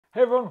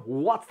Hey everyone,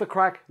 what's the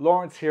crack?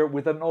 Lawrence here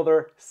with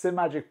another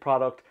Simagic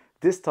product,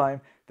 this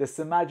time the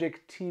Simagic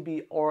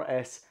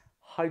TBRS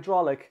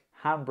hydraulic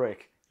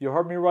handbrake. You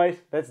heard me right,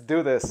 let's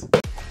do this.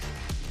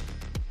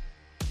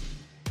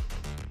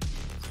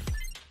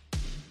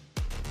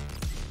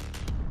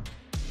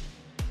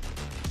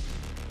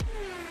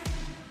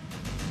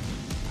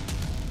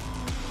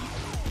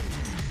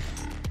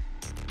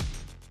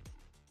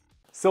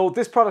 So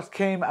this product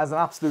came as an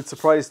absolute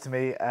surprise to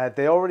me.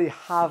 They already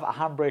have a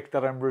handbrake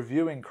that I'm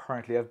reviewing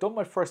currently. I've done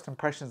my first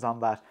impressions on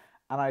that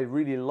and I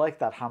really like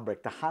that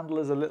handbrake. The handle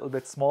is a little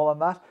bit small on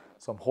that,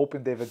 so I'm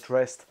hoping they've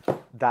addressed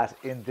that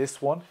in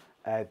this one.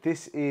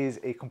 This is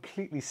a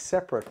completely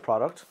separate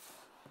product.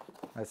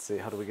 Let's see,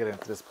 how do we get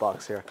into this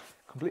box here?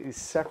 Completely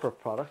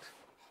separate product.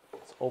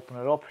 Let's open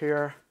it up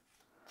here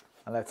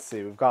and let's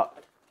see, we've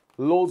got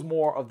loads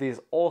more of these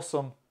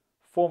awesome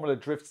Formula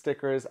Drift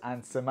stickers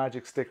and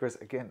Simagic stickers.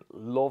 Again,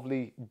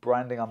 lovely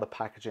branding on the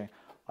packaging.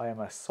 I am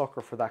a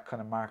sucker for that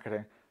kind of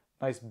marketing.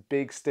 Nice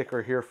big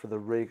sticker here for the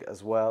rig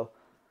as well.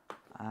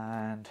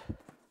 And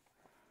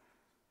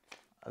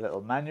a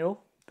little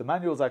manual. The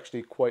manual is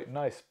actually quite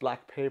nice.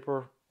 Black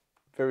paper,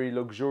 very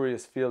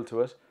luxurious feel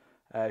to it.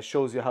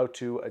 Shows you how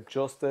to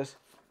adjust it.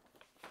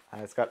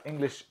 It's got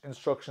English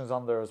instructions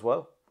on there as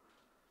well,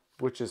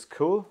 which is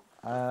cool.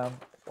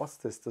 What's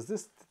this?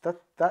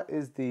 That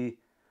is the...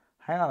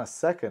 Hang on a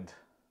second.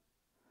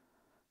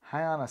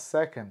 Hang on a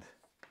second.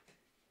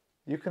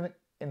 You can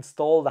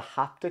install the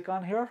haptic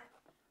on here.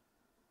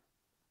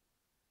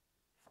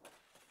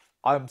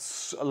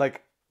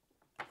 Like,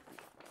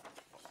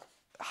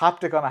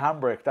 haptic on a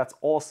handbrake. That's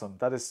awesome.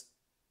 That is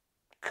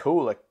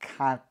cool.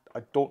 I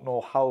don't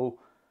know how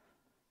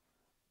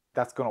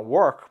that's gonna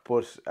work,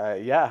 but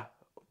yeah,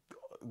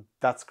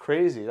 that's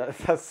crazy.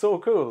 That's so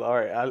cool. All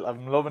right,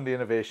 I'm loving the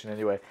innovation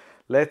anyway.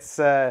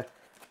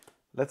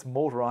 Let's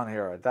motor on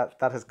here. That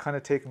has kind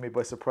of taken me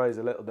by surprise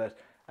a little bit.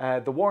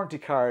 The warranty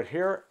card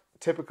here,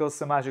 typical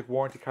Simagic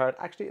warranty card.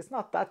 Actually, it's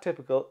not that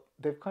typical.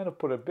 They've kind of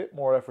put a bit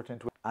more effort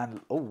into it.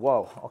 And oh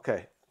wow,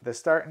 okay. They're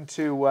starting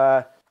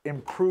to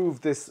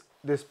improve this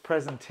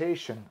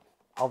presentation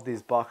of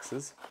these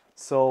boxes.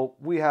 So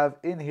we have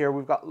in here,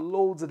 we've got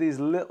loads of these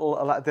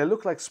little, they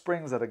look like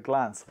springs at a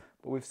glance,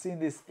 but we've seen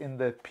this in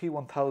the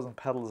P1000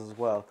 pedals as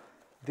well.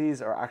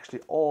 These are actually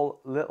all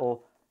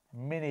little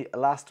mini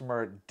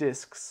elastomer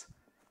discs.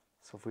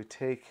 So if we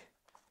take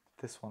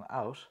this one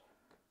out,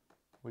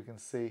 we can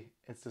see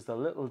it's just a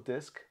little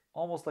disc,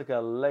 almost like a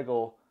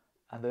Lego,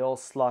 and they all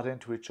slot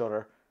into each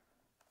other.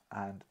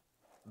 And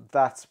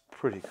that's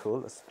pretty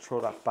cool. Let's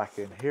throw that back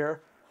in here.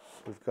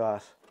 We've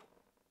got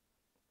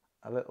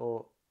a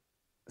little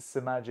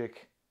Simagic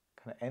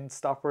kind of end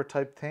stopper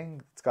type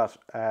thing. It's got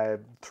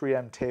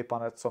 3M tape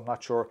on it, so I'm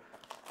not sure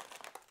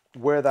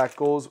where that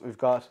goes. We've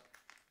got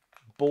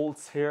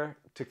bolts here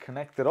to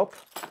connect it up.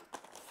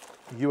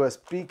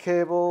 USB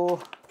cable.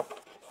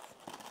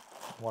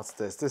 What's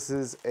this? This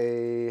is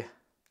a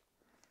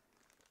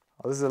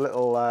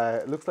little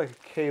it looks like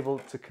a cable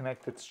to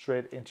connect it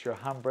straight into your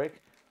handbrake,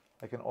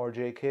 like an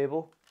RJ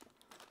cable.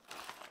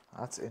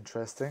 That's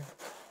interesting.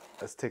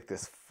 Let's take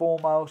this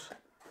foam out,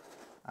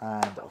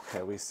 and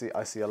okay,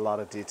 I see a lot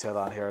of detail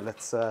on here.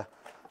 Let's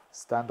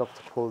stand up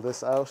to pull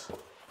this out.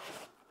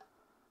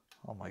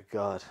 Oh my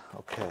god.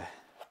 Okay,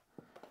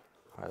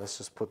 all right, let's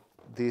just put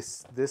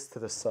this to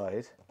the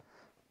side.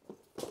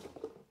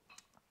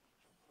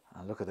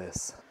 And look at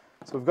this.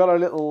 So we've got our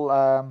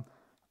little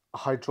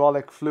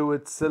hydraulic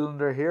fluid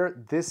cylinder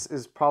here. This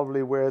is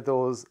probably where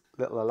those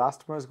little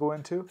elastomers go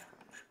into.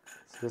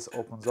 So this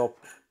opens up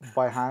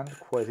by hand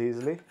quite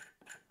easily.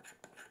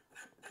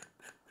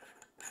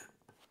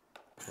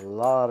 A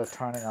lot of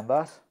turning on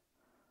that.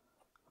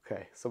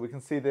 Okay, so we can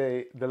see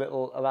the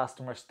little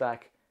elastomer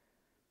stack,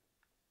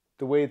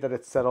 the way that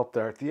it's set up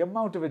there. The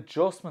amount of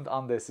adjustment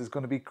on this is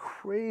going to be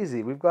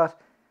crazy. We've got,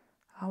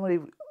 how many,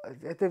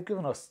 they've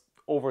given us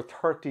over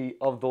 30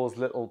 of those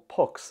little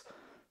pucks,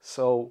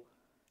 so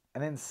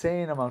an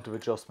insane amount of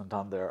adjustment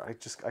on there.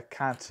 I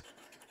can't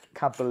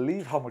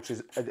believe how much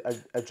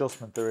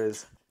adjustment there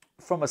is.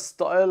 From a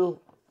style,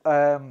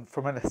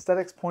 from an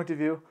aesthetics point of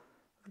view,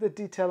 look at the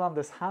detail on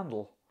this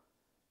handle.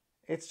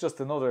 It's just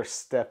another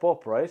step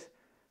up, right?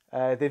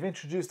 They've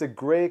introduced a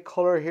grey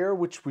colour here,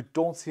 which we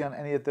don't see on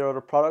any of their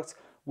other products.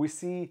 We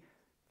see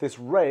this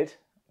red,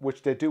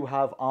 which they do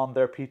have on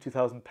their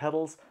P2000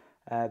 pedals.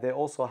 They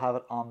also have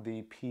it on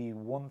the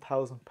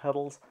P1000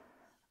 pedals.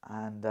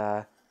 And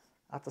at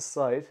the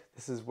side,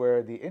 this is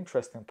where the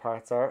interesting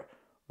parts are.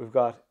 We've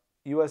got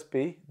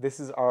USB. This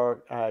is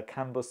our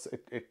CAN bus.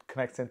 It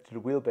connects into the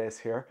wheelbase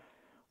here.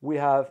 We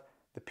have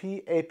the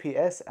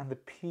PAPS and the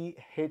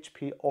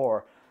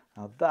PHPR.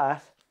 Now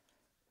that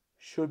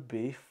should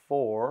be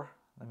for,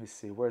 let me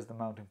see, where's the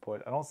mounting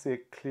point? I don't see a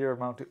clear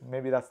mounting,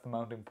 maybe that's the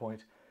mounting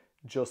point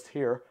just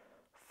here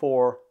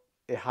for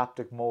a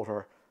haptic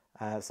motor.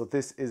 So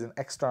this is an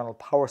external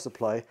power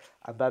supply,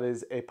 and that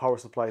is a power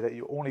supply that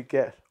you only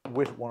get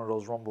with one of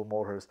those rumble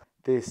motors.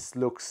 This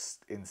looks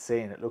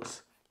insane. It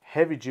looks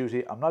heavy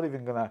duty. I'm not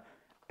even gonna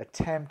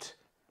attempt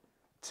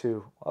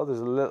to, oh, there's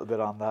a little bit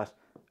on that.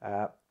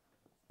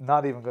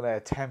 Not even going to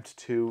attempt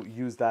to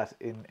use that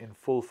in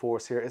full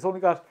force here. It's only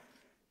got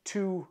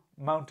 2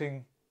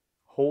 mounting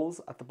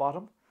holes at the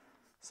bottom,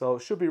 so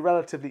it should be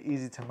relatively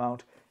easy to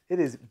mount. It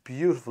is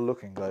beautiful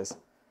looking, guys.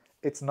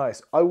 It's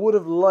nice. I would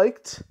have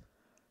liked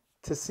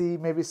to see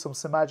maybe some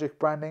Simagic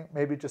branding,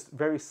 maybe just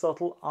very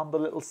subtle on the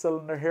little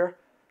cylinder here.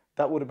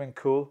 That would have been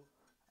cool.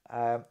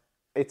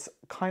 It's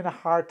kind of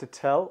hard to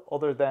tell,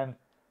 other than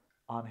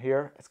on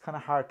here, it's kind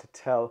of hard to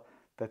tell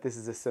that this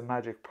is a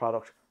Simagic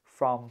product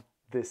from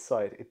this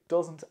side. It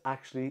doesn't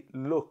actually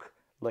look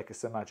like a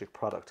Simagic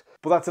product.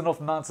 But that's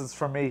enough nonsense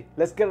from me.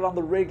 Let's get it on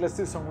the rig, let's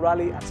do some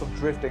rally and some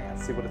drifting and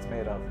see what it's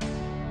made of.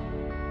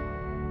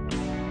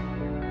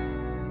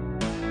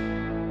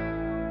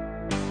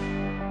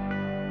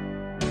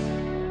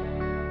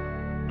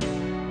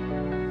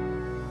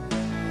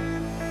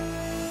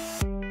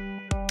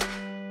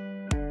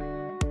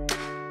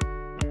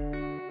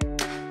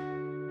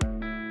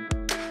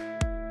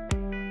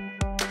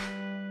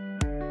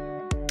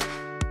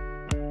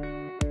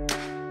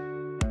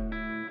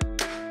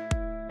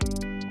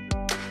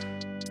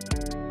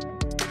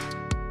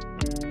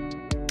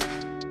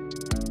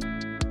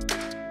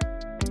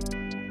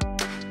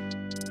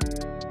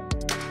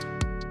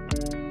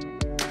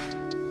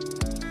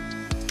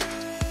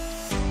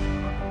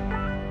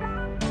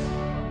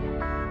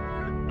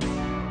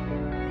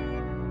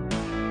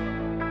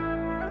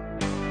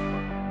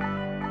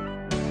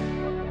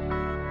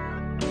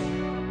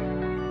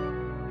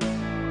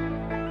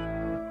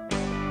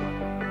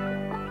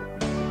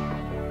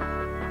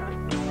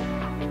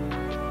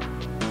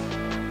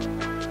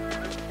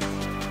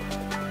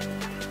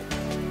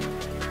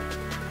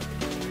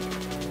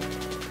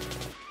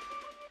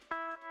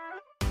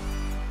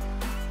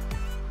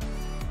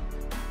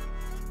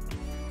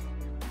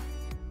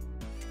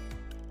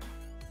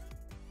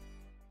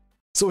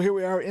 So here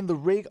we are in the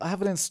rig. I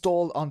have it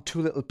installed on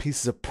 2 little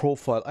pieces of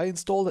profile. I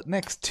installed it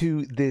next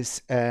to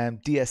this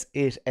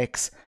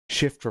DS8X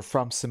shifter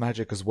from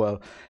Simagic as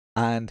well.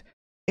 And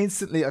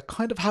instantly I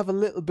kind of have a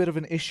little bit of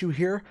an issue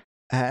here.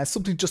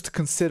 Something just to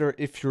consider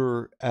if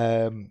you're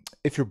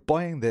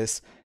buying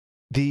this.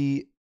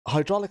 The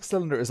hydraulic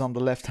cylinder is on the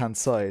left hand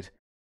side.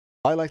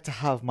 I like to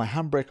have my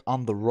handbrake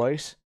on the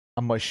right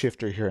and my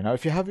shifter here. Now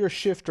if you have your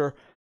shifter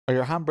or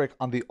your handbrake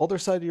on the other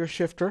side of your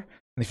shifter,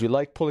 and if you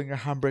like pulling your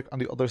handbrake on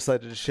the other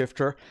side of the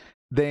shifter,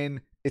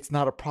 then it's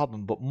not a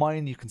problem. But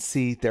mine, you can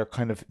see they're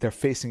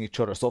facing each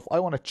other. So if I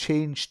want to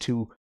change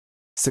to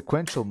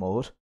sequential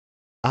mode,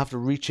 I have to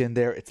reach in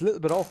there. It's a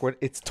little bit awkward.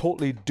 It's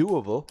totally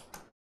doable,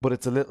 but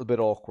it's a little bit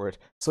awkward.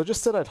 So I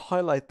just said I'd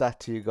highlight that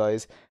to you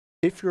guys.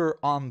 If you're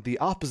on the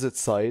opposite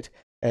side,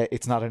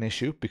 it's not an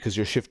issue because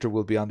your shifter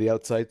will be on the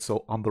outside,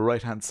 so on the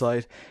right hand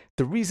side.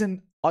 The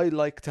reason I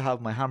like to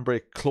have my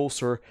handbrake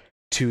closer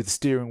to the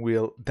steering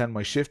wheel than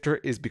my shifter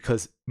is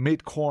because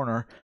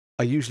mid-corner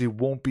I usually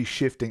won't be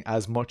shifting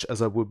as much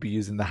as I would be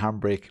using the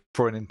handbrake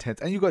for an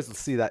intense, and you guys will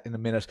see that in a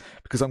minute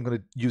because I'm going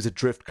to use a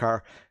drift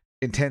car,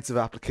 intensive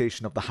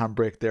application of the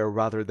handbrake there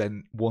rather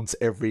than once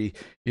every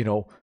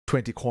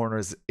 20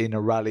 corners in a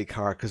rally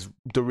car, because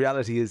the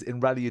reality is in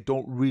rally you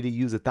don't really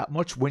use it that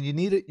much. When you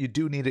need it, you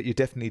do need it, you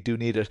definitely do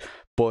need it,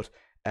 but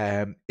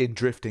in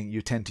drifting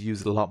you tend to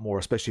use it a lot more,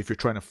 especially if you're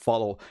trying to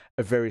follow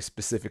a very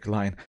specific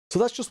line. So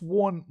that's just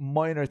one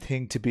minor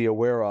thing to be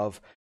aware of.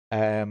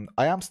 I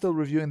am still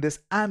reviewing this,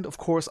 and of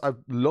course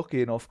I'm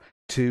lucky enough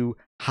to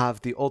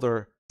have the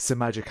other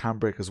Simagic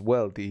handbrake as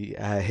well, the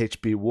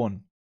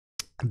HB1,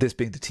 this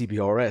being the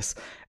TBRS.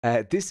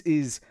 This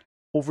is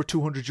over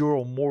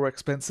 €200 more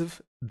expensive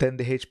than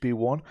the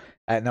HB1.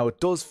 Now it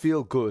does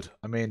feel good.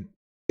 I mean,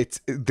 it's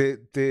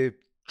the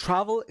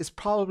travel is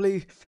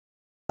probably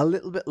a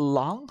little bit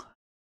long,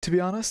 to be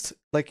honest.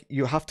 Like,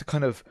 you have to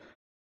kind of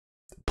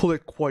pull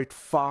it quite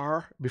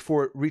far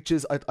before it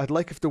reaches. I'd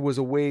like if there was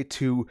a way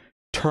to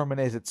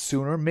terminate it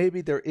sooner.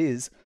 Maybe there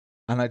is,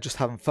 and I just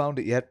haven't found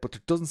it yet, but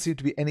there doesn't seem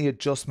to be any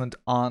adjustment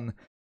on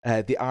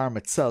the arm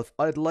itself.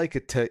 I'd like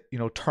it to,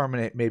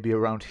 terminate maybe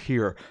around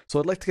here. So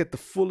I'd like to get the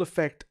full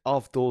effect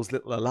of those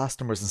little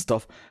elastomers and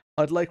stuff.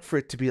 I'd like for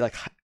it to be like,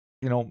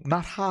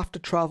 not half the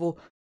travel,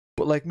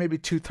 but like maybe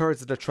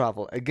 2/3 of the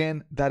travel.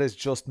 Again, that is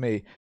just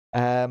me.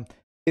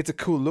 It's a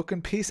cool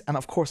looking piece, and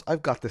of course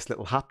I've got this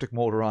little haptic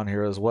motor on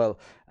here as well.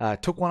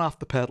 Took one off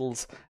the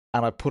pedals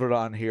and I put it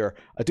on here.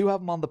 I do have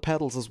them on the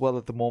pedals as well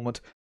at the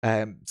moment,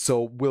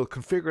 so we'll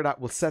configure that.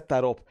 We'll set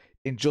that up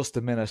in just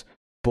a minute.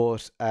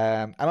 But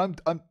and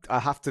I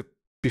have to,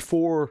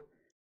 before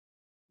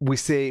we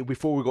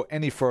go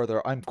any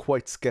further, I'm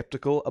quite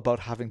skeptical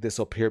about having this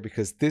up here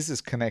because this is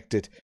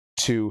connected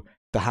to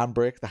the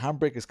handbrake. The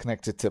handbrake is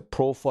connected to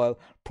profile.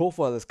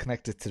 Profile is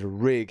connected to the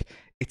rig.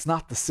 It's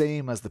not the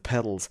same as the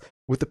pedals.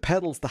 With the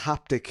pedals, the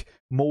haptic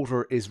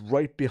motor is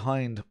right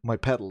behind my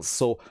pedals,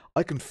 so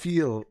I can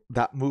feel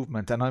that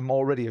movement, and I'm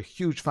already a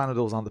huge fan of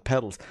those on the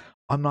pedals.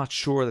 I'm not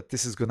sure that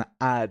this is going to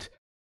add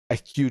a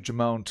huge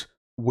amount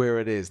where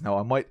it is. Now,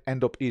 I might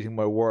end up eating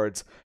my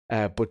words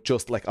but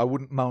just like I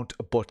wouldn't mount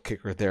a butt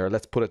kicker there.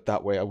 Let's put it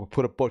that way. I would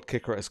put a butt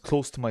kicker as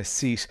close to my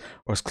seat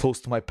or as close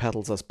to my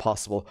pedals as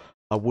possible.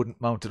 I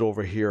wouldn't mount it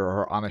over here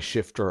or on a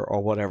shifter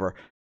or whatever.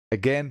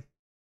 Again,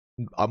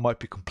 I might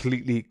be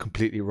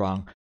completely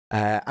wrong.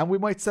 And we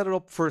might set it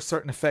up for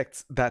certain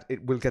effects that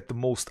it will get the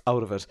most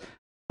out of it.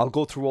 I'll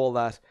go through all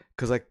that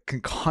because I can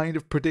kind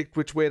of predict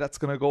which way that's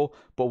going to go,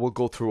 but we'll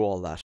go through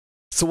all that.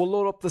 So we'll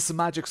load up the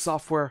Simagic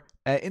software.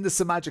 In the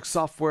Simagic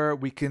software,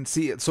 we can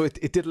see it. So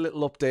it did a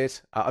little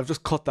update. I've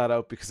just cut that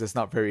out because it's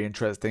not very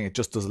interesting. It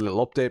just does a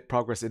little update,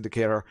 progress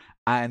indicator,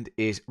 and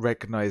it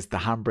recognized the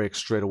handbrake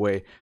straight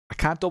away. I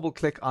can't double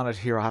click on it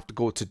here. I have to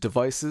go to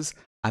devices,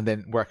 and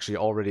then we're actually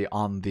already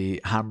on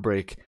the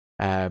handbrake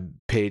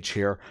page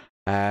here.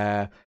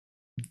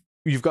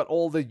 You've got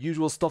all the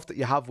usual stuff that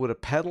you have with a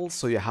pedal.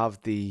 So you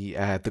have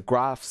the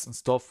graphs and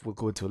stuff. We'll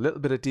go into a little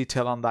bit of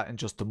detail on that in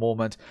just a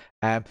moment.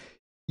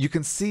 You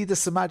can see the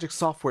Simagic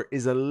software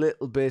is a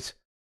little bit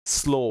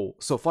slow.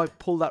 So if I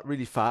pull that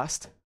really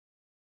fast,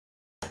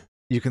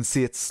 you can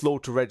see it's slow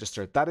to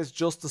register. That is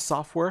just the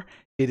software.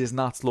 It is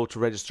not slow to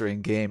register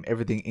in game.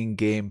 Everything in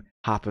game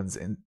happens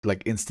in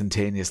like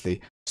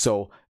instantaneously.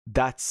 So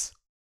that's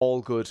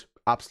all good.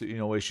 Absolutely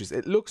no issues.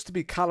 It looks to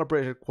be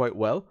calibrated quite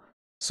well.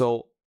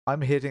 So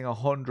I'm hitting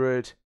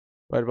 100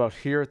 right about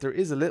here. There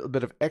is a little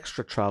bit of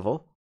extra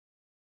travel,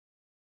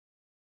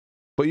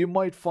 but you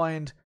might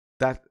find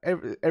that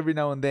every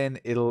now and then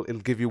it'll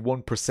give you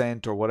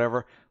 1% or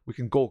whatever. We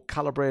can go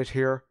calibrate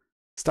here,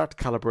 start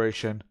the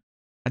calibration,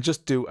 and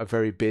just do a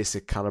very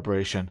basic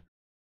calibration.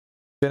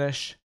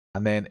 Finish,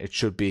 and then it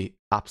should be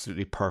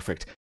absolutely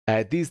perfect.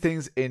 These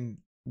things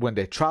when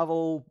they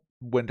travel,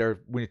 when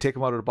you take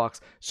them out of the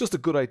box, it's just a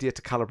good idea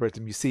to calibrate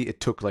them. You see,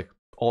 it took like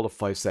all of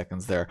 5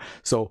 seconds there.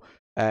 So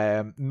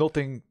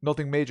nothing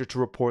major to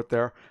report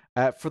there.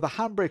 For the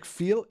handbrake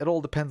feel, it all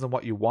depends on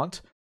what you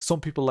want. Some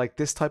people like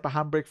this type of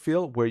handbrake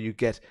feel where you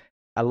get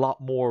a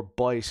lot more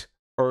bite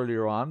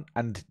earlier on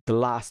and the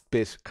last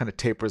bit kind of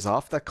tapers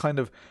off. That kind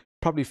of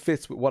probably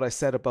fits with what I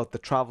said about the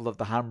travel of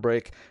the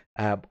handbrake.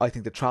 I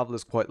think the travel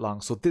is quite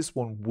long, so this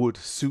one would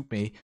suit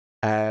me.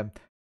 I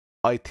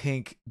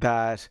think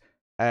that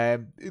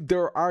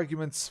there are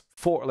arguments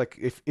for, like,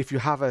 if you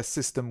have a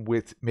system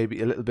with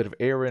maybe a little bit of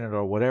air in it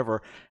or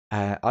whatever.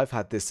 I've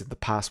had this in the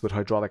past with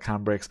hydraulic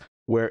handbrakes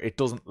where it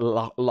doesn't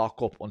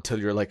lock up until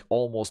you're like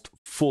almost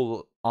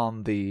full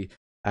on the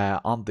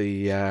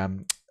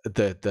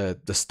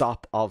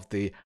stop of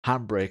the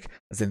handbrake,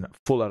 as in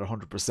full at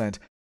 100%,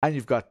 and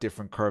you've got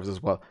different curves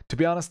as well. To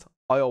be honest,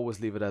 I always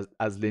leave it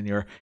as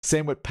linear.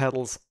 Same with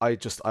pedals. I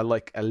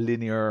like a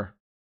linear.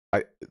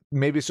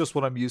 Maybe it's just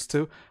what I'm used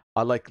to.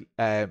 I like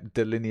the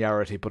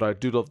linearity, but I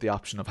do love the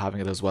option of having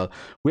it as well.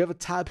 We have a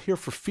tab here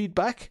for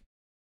feedback,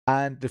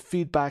 and the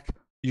feedback,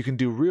 you can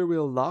do rear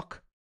wheel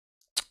lock,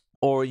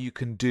 or you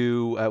can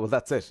do, well,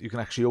 that's it. You can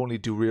actually only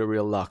do rear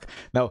wheel lock.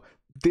 Now,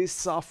 this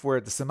software,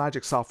 the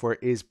Simagic software,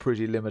 is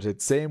pretty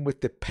limited. Same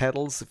with the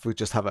pedals. If we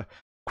just have a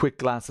quick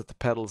glance at the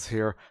pedals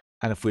here,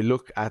 and if we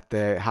look at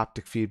the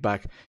haptic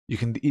feedback, you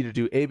can either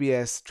do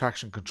ABS,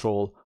 traction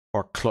control,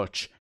 or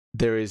clutch.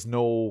 There is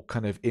no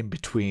kind of in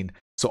between.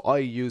 So I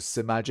use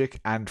Simagic,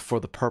 and for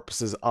the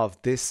purposes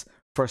of this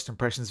first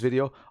impressions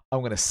video, I'm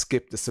going to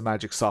skip the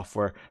Simagic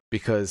software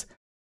because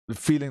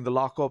feeling the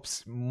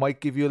lockups might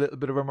give you a little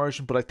bit of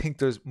immersion, but I think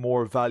there's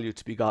more value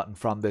to be gotten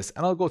from this,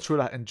 and I'll go through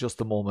that in just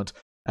a moment.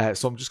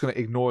 So I'm just going to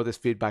ignore this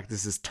feedback.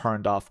 This is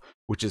turned off,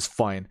 which is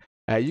fine.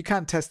 You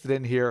can test it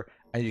in here,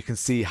 and you can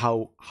see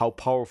how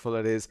powerful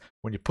it is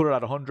when you put it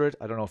at 100.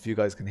 I don't know if you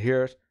guys can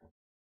hear it,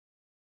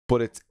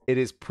 but it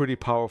is pretty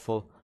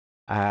powerful.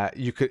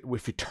 You could,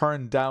 if you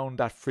turn down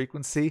that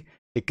frequency,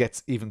 it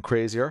gets even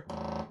crazier.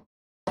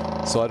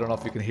 So I don't know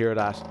if you can hear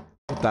that,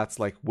 but that's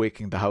like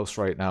waking the house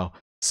right now.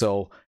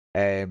 So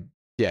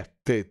yeah,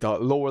 the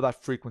lower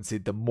that frequency,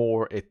 the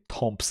more it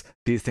thumps.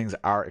 These things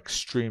are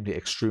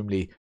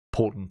extremely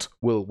potent.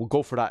 We'll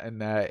go for that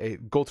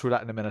and go through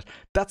that in a minute.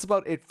 That's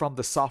about it from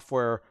the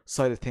software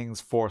side of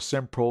things for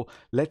SimPro.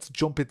 Let's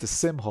jump into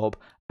SimHub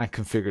and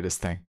configure this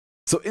thing.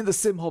 So in the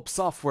SimHub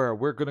software,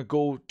 we're going to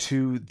go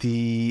to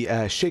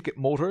the Shake It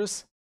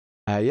motors.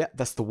 Yeah,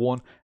 that's the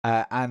one.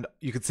 And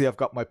you can see I've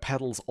got my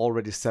pedals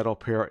already set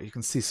up here. You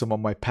can see some of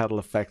my pedal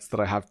effects that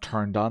I have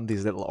turned on,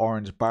 these little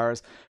orange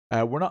bars.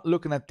 We're not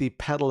looking at the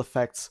pedal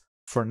effects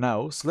for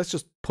now, so let's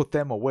just put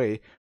them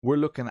away. We're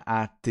looking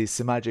at the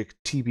Simagic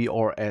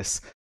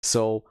TBRS.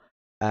 So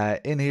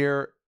in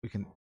here, we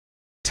can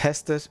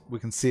test it. We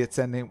can see it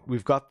sending.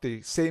 We've got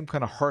the same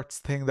kind of hertz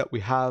thing that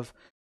we have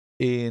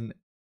in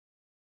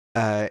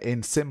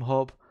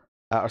SimHub,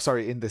 or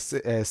sorry, in the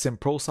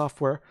SimPro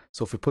software.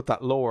 So if we put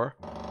that lower,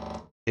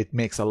 it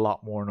makes a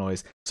lot more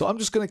noise. So I'm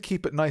just going to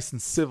keep it nice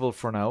and civil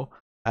for now.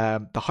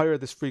 The higher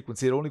this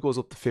frequency, it only goes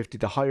up to 50.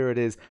 The higher it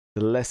is,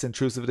 the less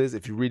intrusive it is.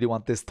 If you really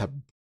want this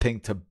thing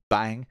to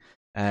bang,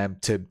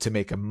 to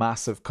make a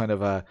massive kind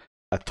of a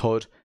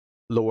thud,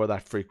 lower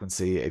that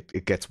frequency.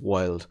 It gets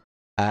wild.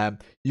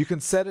 You can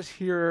set it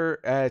here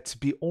to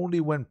be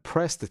only when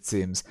pressed, it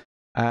seems.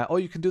 Or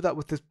you can do that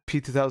with this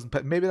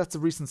P2000. Maybe that's a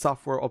recent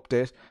software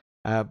update.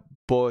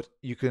 But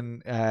you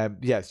can,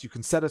 yes, you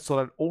can set it so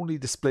that it only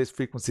displays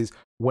frequencies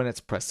when it's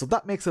pressed. So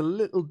that makes a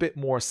little bit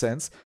more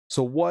sense.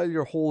 So while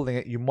you're holding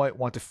it, you might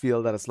want to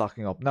feel that it's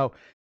locking up. Now,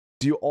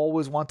 do you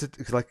always want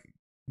it, like,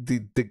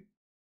 the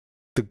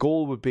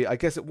goal would be, I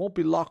guess it won't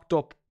be locked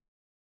up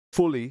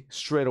fully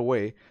straight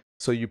away.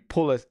 So you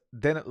pull it,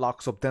 then it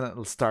locks up, then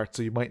it'll start.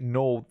 So you might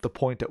know the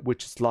point at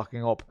which it's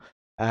locking up.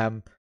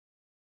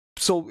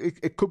 So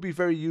it could be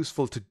very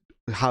useful to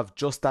have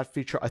just that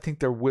feature. I think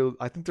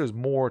there's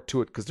more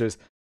to it, because there's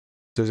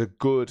a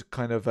good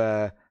kind of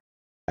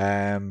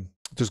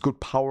there's good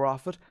power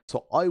off it.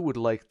 So I would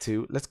like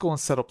to, let's go and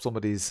set up some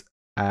of these.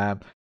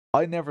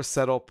 I never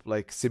set up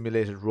like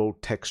simulated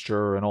road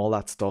texture and all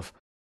that stuff.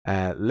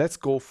 Let's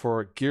go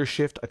for gear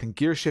shift. I think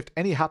gear shift,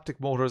 any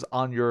haptic motors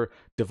on your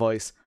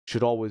device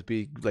should always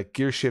be, like,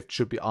 gear shift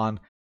should be on,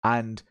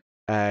 and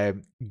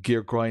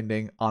gear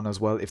grinding on as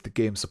well if the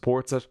game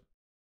supports it.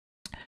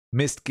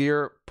 Missed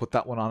gear, put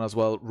that one on as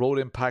well. Road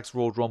impacts,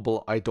 road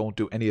rumble, I don't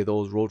do any of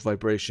those. Road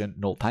vibration,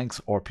 no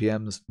thanks.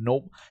 RPMs,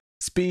 no.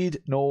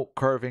 Speed, no.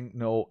 Curving,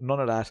 no.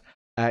 None of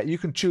that. You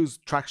can choose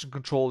traction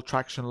control,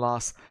 traction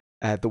loss.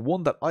 The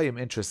one that I am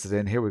interested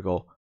in, here we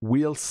go.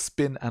 Wheel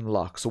spin and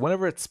lock. So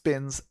whenever it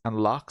spins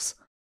and locks,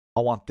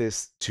 I want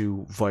this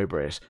to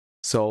vibrate.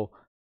 So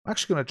I'm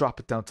actually going to drop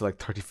it down to like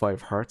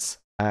 35 hertz.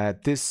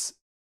 This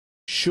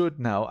should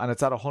now, and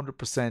it's at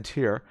 100%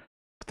 here,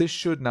 but this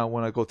should now,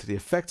 when I go to the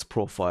effects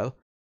profile,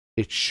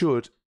 it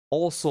should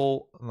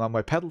also, now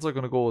my pedals are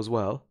going to go as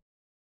well.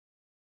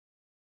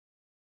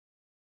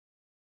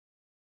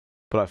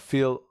 But I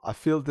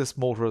feel this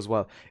motor as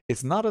well.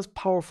 It's not as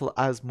powerful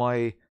as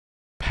my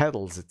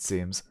pedals, it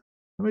seems.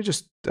 Let me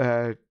just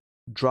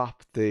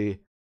drop the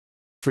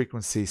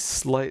frequency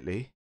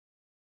slightly.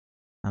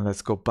 And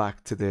let's go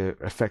back to the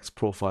effects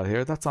profile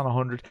here. That's on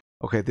 100.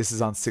 Okay, this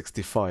is on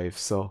 65.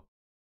 So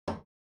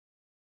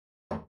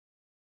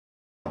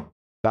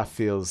that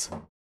feels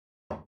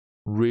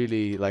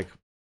really like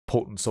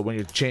potent. So when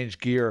you change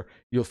gear,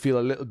 you'll feel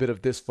a little bit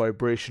of this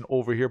vibration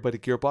over here by the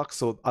gearbox.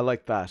 So I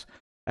like that.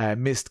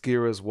 Missed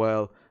gear as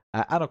well.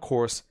 And of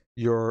course,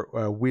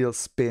 your wheel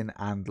spin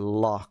and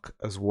lock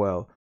as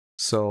well.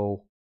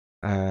 So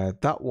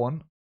that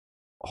one,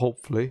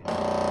 hopefully.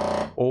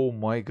 Oh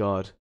my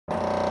God.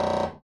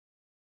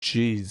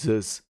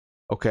 Jesus.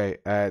 Okay,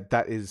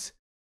 that is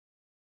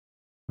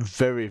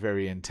very,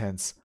 very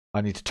intense. I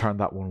need to turn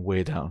that one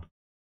way down,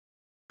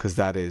 because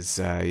that is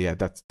yeah,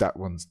 that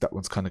one's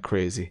kind of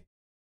crazy.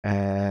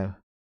 Turning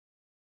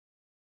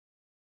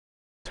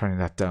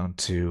that down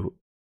to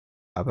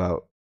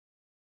about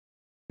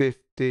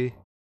 50.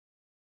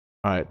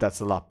 All right, that's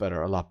a lot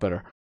better, a lot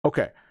better.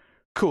 Okay,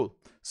 cool.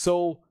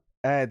 So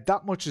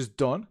that much is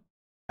done.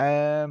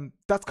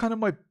 That's kind of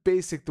my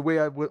basic, the way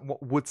I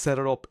would set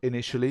it up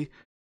initially.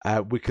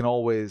 We can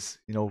always,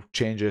 you know,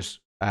 change it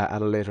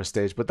at a later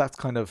stage, but that's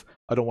kind of,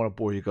 I don't want to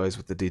bore you guys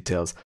with the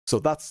details. So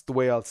that's the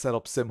way I'll set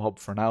up SimHub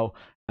for now.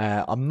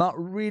 I'm not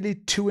really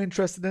too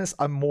interested in this.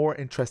 I'm more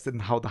interested in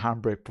how the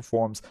handbrake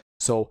performs.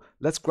 So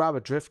let's grab a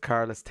drift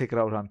car, let's take it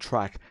out on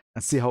track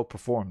and see how it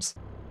performs.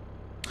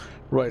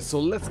 Right, so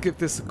let's give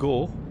this a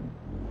go.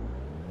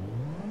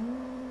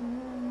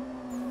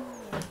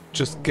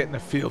 Just getting a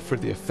feel for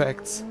the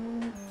effects.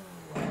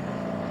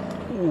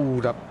 Ooh,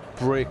 that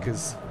brake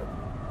is...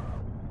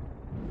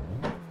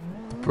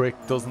 The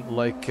brake doesn't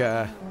like...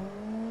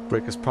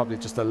 brake is probably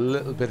just a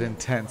little bit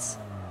intense.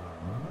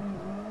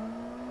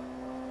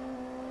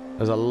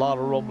 There's a lot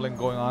of rumbling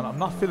going on. I'm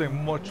not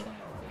feeling much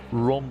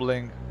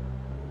rumbling.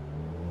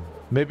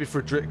 Maybe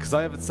for drift, because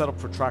I have it set up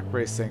for track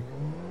racing.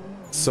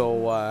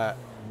 So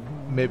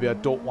maybe I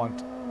don't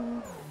want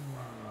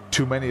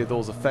too many of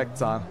those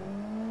effects on.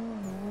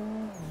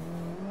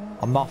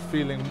 I'm not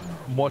feeling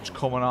much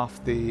coming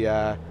off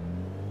the...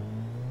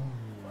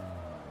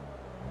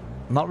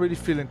 not really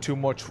feeling too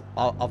much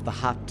of the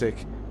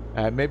haptic.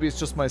 Maybe it's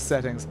just my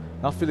settings.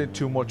 Not feeling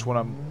too much when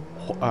I'm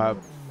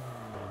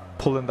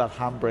pulling that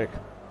handbrake.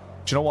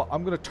 Do you know what?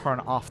 I'm going to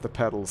turn off the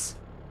pedals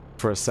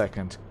for a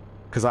second,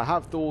 because I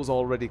have those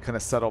already kind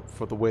of set up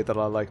for the way that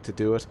I like to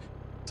do it.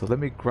 So let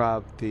me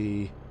grab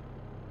the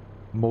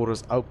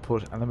motor's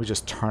output and let me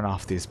just turn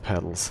off these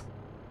pedals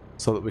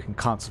so that we can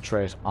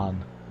concentrate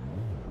on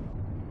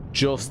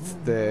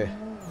just the...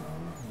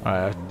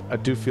 I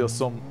do feel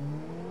some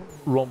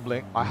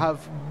rumbling. I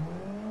have...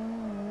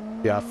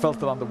 Yeah, I felt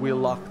it on the wheel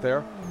lock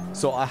there.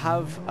 So I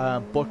have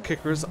butt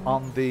kickers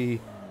on the...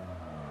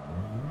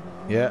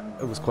 Yeah,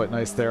 it was quite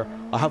nice there.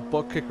 I have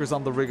butt kickers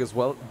on the rig as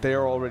well.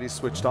 They're already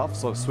switched off,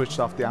 so I've switched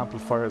off the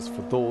amplifiers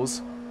for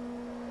those.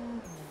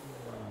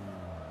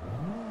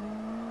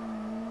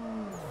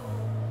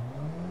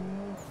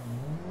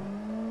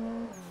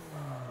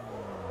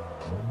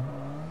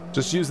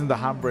 Just using the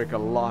handbrake a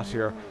lot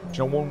here. Do you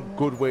know one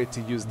good way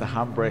to use the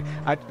handbrake?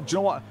 And do you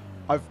know what?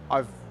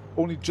 I've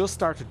only just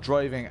started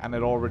driving and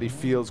it already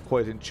feels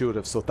quite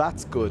intuitive, so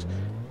that's good.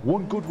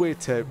 One good way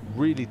to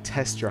really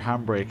test your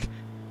handbrake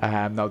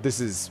Now this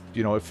is,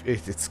 you know, if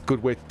it's a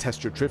good way to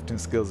test your drifting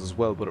skills as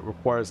well, but it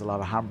requires a lot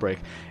of handbrake.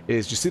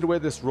 Is you see the way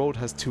this road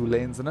has 2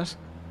 lanes in it?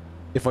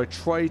 If I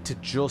try to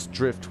just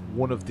drift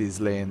one of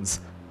these lanes,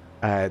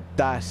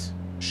 that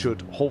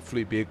should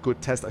hopefully be a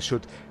good test. I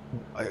should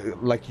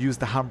like use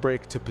the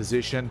handbrake to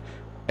position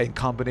in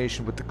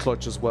combination with the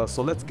clutch as well.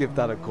 So let's give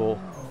that a go.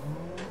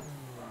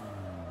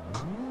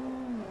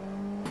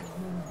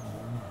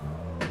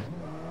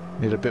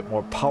 Need a bit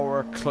more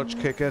power, clutch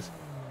kick it.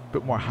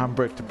 Bit more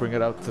handbrake to bring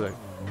it out to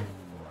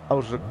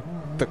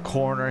the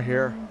corner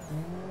here.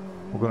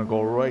 We're going to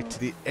go right to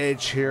the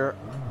edge here.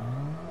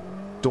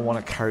 Don't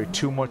want to carry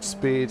too much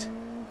speed.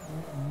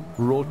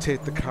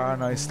 Rotate the car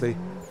nicely.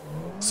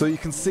 So you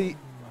can see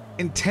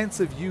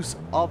intensive use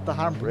of the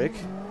handbrake,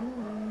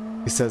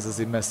 he says as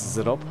he messes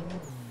it up.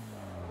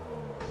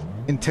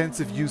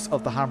 Intensive use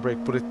of the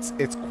handbrake, but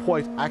it's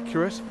quite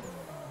accurate.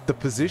 The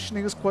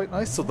positioning is quite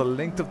nice, so the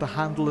length of the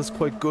handle is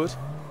quite good.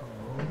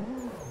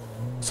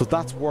 So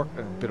that's working.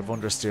 A bit of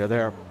understeer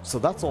there. So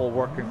that's all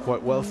working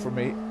quite well for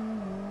me.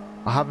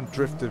 I haven't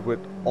drifted with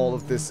all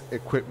of this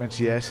equipment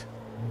yet.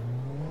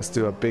 Let's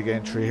do a big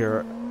entry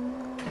here.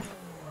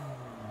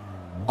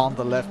 On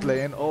the left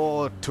lane.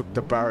 Oh, it took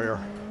the barrier.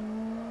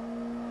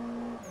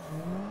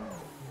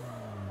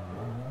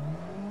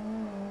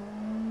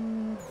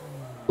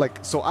 Like,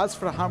 so as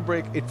for the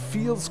handbrake, it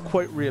feels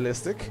quite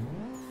realistic.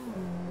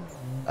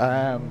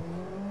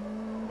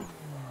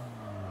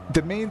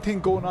 The main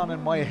thing going on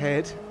in my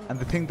head, and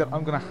the thing that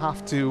I'm going to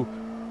have to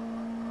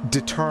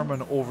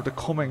determine over the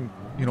coming,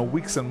 you know,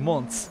 weeks and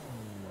months,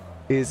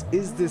 is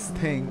this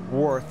thing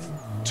worth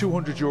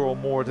 €200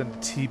 more than the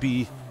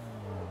TB?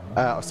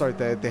 Sorry,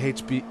 the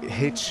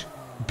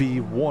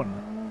HB1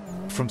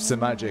 from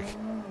Simagic,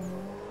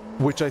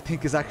 which I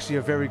think is actually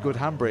a very good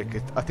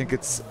handbrake. I think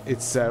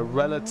it's a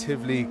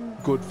relatively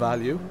good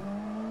value.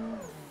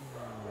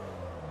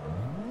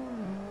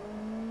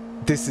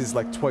 This is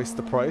like twice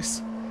the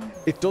price.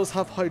 It does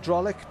have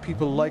hydraulic.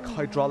 People like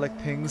hydraulic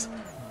things.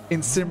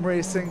 In sim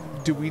racing,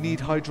 do we need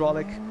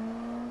hydraulic?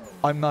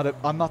 I'm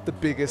not the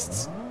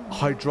biggest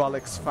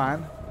hydraulics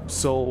fan,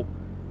 so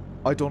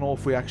I don't know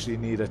if we actually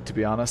need it, to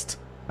be honest.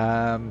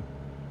 I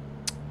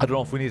don't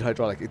know if we need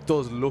hydraulic. It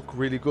does look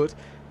really good.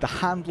 The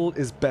handle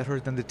is better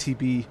than the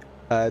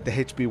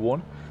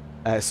HB1.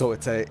 So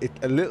it's a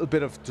little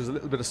bit of, there's a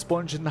little bit of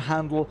sponge in the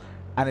handle,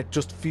 and it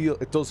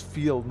does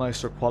feel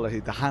nicer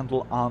quality. The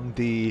handle on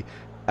the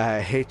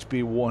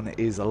HB1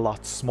 is a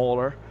lot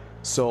smaller,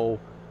 so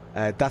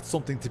that's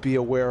something to be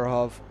aware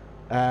of.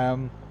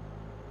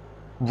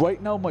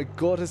 Right now my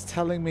gut is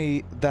telling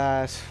me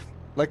that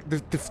like the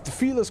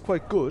feel is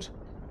quite good.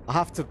 I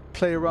have to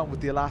play around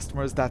with the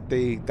elastomers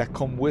that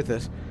come with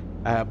it,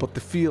 but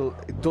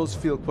it does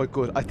feel quite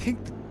good. I think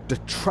the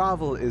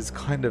travel is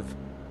kind of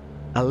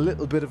a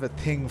little bit of a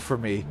thing for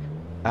me.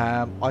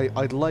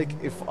 I'd like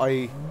if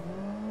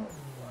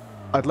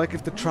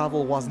the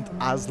travel wasn't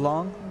as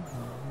long.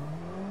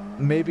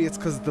 Maybe it's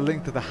because of the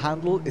length of the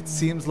handle. It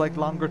seems like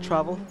longer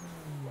travel.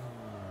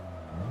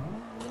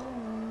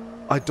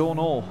 I don't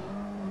know.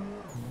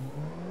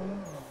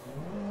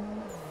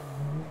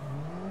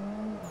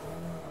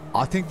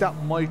 I think that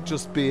might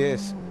just be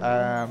it.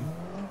 I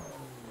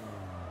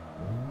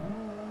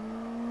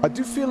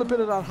do feel a bit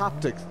of that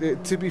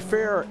haptic. To be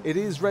fair, it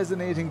is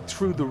resonating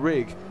through the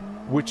rig,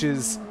 which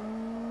is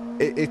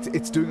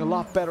it's doing a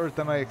lot better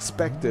than I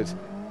expected.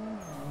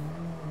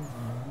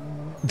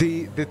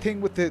 The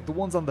thing with the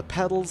ones on the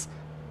pedals,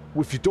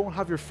 if you don't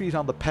have your feet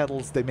on the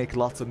pedals, they make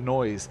lots of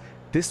noise.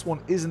 This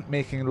one isn't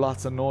making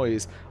lots of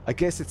noise. I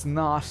guess it's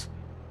not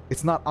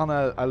on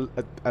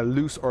a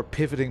loose or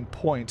pivoting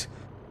point,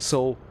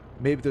 so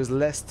maybe there's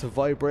less to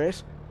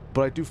vibrate,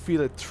 but I do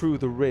feel it through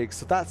the rig,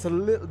 so that's a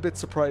little bit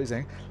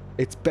surprising.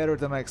 It's better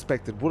than I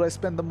expected. Would I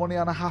spend the money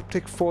on a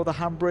haptic for the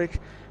handbrake?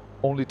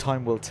 Only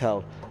time will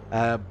tell.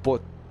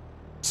 But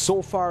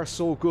so far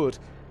so good.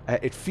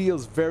 It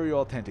feels very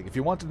authentic. If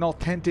you want an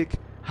authentic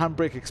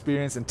handbrake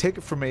experience, and take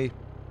it from me,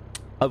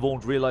 I've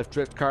owned real-life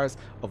drift cars.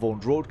 I've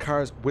owned road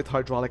cars with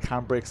hydraulic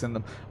handbrakes in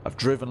them. I've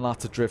driven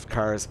lots of drift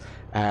cars.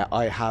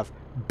 I have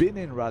been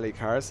in rally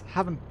cars.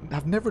 Have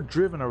never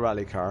driven a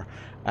rally car.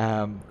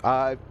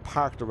 I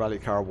parked a rally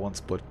car once,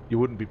 but you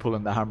wouldn't be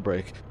pulling the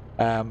handbrake.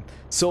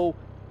 So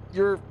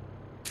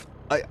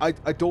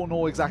I don't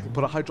know exactly,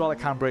 but a hydraulic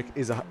handbrake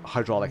is a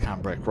hydraulic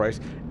handbrake, right?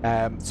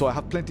 So I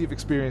have plenty of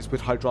experience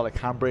with hydraulic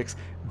handbrakes.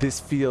 This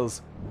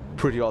feels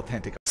pretty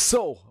authentic.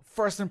 So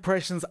first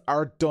impressions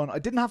are done. I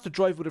didn't have to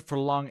drive with it for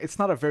long. It's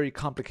not a very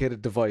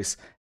complicated device.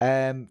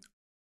 The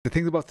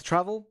thing about the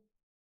travel,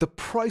 the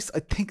price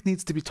I think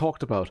needs to be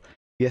talked about.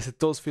 Yes, it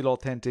does feel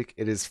authentic.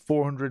 It is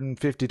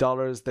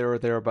 $450 there or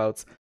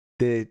thereabouts.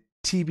 The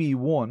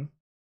TB1,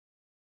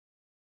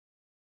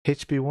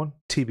 HB1,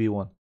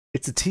 TB1.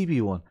 It's a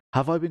TB1.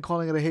 Have I been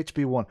calling it a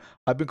HB1?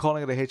 I've been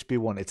calling it a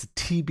HB1. It's a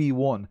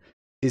TB1.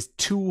 Is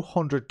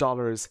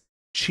 $200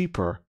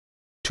 cheaper,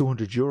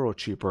 €200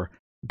 cheaper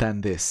than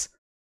this.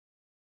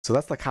 So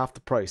that's like half the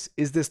price.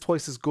 Is this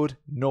twice as good?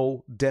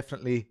 No,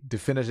 definitely,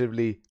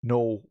 definitively,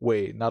 no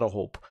way, not a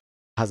hope.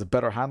 has a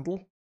better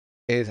handle.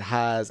 It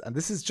has, and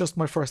this is just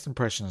my first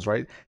impressions,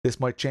 right?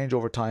 This might change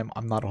over time.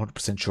 I'm not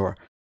 100% sure.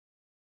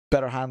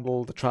 Better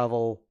handle, the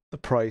travel, the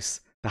price.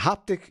 The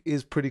haptic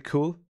is pretty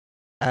cool.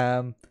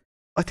 I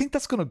think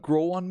that's going to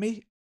grow on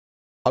me.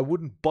 I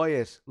wouldn't buy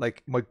it.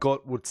 Like, my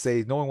gut would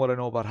say, knowing what I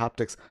know about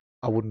haptics,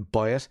 I wouldn't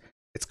buy it.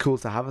 It's cool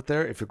to have it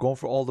there. If you're going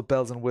for all the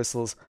bells and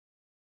whistles,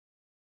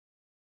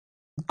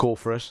 go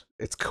for it.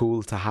 It's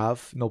cool to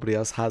have. Nobody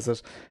else has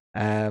it.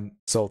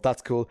 So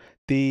that's cool.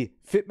 The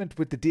fitment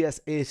with the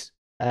DS8X,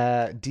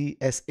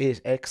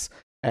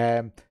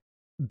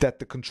 that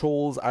the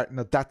controls are,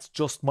 now that's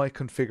just my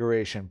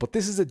configuration, but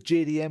this is a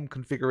JDM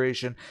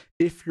configuration.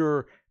 If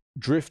you're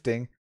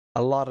drifting,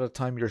 a lot of the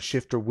time your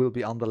shifter will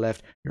be on the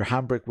left, your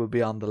handbrake will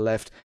be on the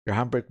left, your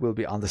handbrake will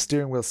be on the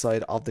steering wheel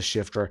side of the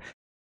shifter.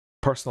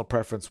 Personal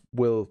preference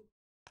will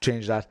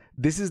change that.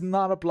 This is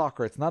not a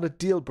blocker. It's not a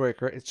deal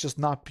breaker. It's just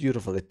not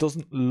beautiful. It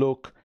doesn't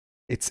look.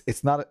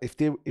 It's not. If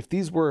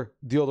these were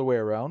the other way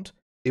around,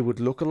 it would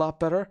look a lot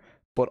better.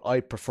 But I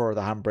prefer the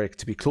handbrake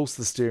to be close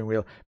to the steering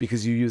wheel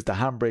because you use the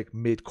handbrake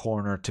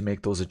mid-corner to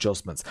make those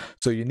adjustments.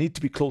 So you need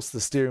to be close to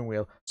the steering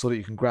wheel so that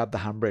you can grab the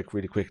handbrake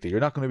really quickly. You're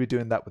not going to be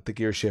doing that with the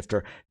gear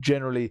shifter.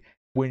 Generally,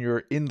 when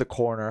you're in the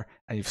corner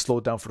and you've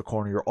slowed down for the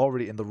corner, you're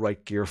already in the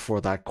right gear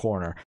for that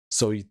corner.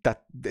 So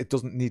that it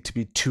doesn't need to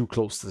be too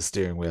close to the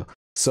steering wheel.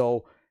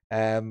 So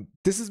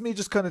this is me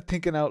just kind of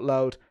thinking out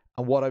loud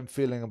and what I'm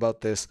feeling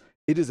about this.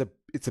 It's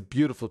a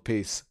beautiful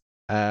piece.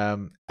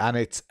 And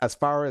it's, as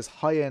far as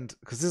high-end,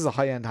 because this is a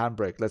high-end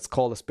handbrake, let's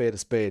call a spade,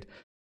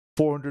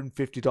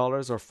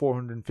 $450 or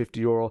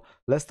 €450,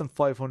 less than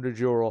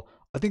 €500.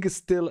 I think it's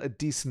still a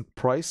decent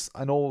price.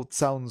 I know it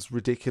sounds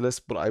ridiculous,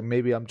 but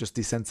maybe I'm just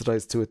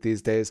desensitized to it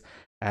these days.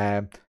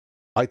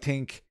 I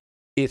think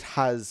it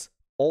has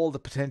all the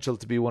potential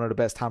to be one of the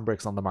best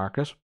handbrakes on the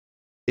market,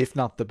 if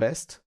not the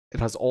best. It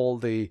has all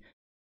the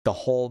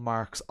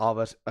hallmarks of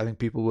it. I think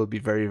people will be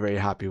very, very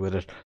happy with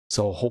it.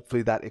 So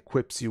hopefully that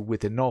equips you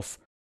with enough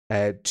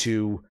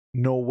to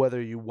know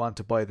whether you want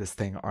to buy this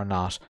thing or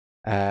not.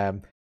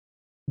 The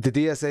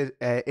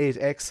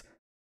DS8X,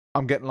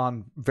 I'm getting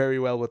on very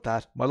well with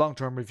that. My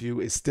long-term review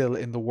is still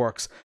in the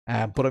works,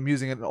 but I'm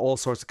using it in all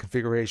sorts of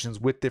configurations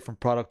with different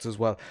products as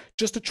well,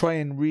 just to try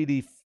and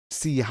really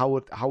see how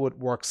it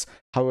works,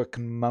 how it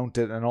can mount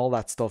it, and all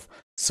that stuff.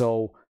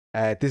 So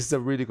this is a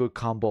really good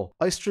combo.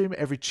 I stream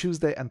every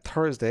Tuesday and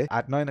Thursday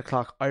at 9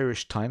 o'clock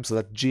Irish time, so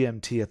that's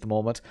GMT at the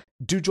moment.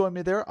 Do join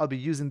me there. I'll be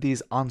using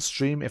these on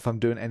stream if I'm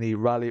doing any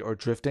rally or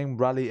drifting.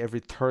 Rally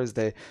every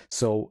Thursday,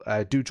 so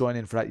do join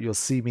in for that. You'll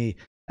see me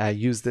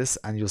use this,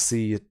 and you'll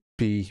see it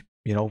be,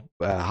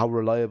 how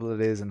reliable it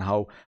is and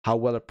how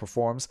well it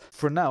performs.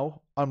 For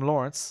now, I'm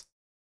Lawrence,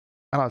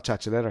 and I'll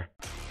chat to you later.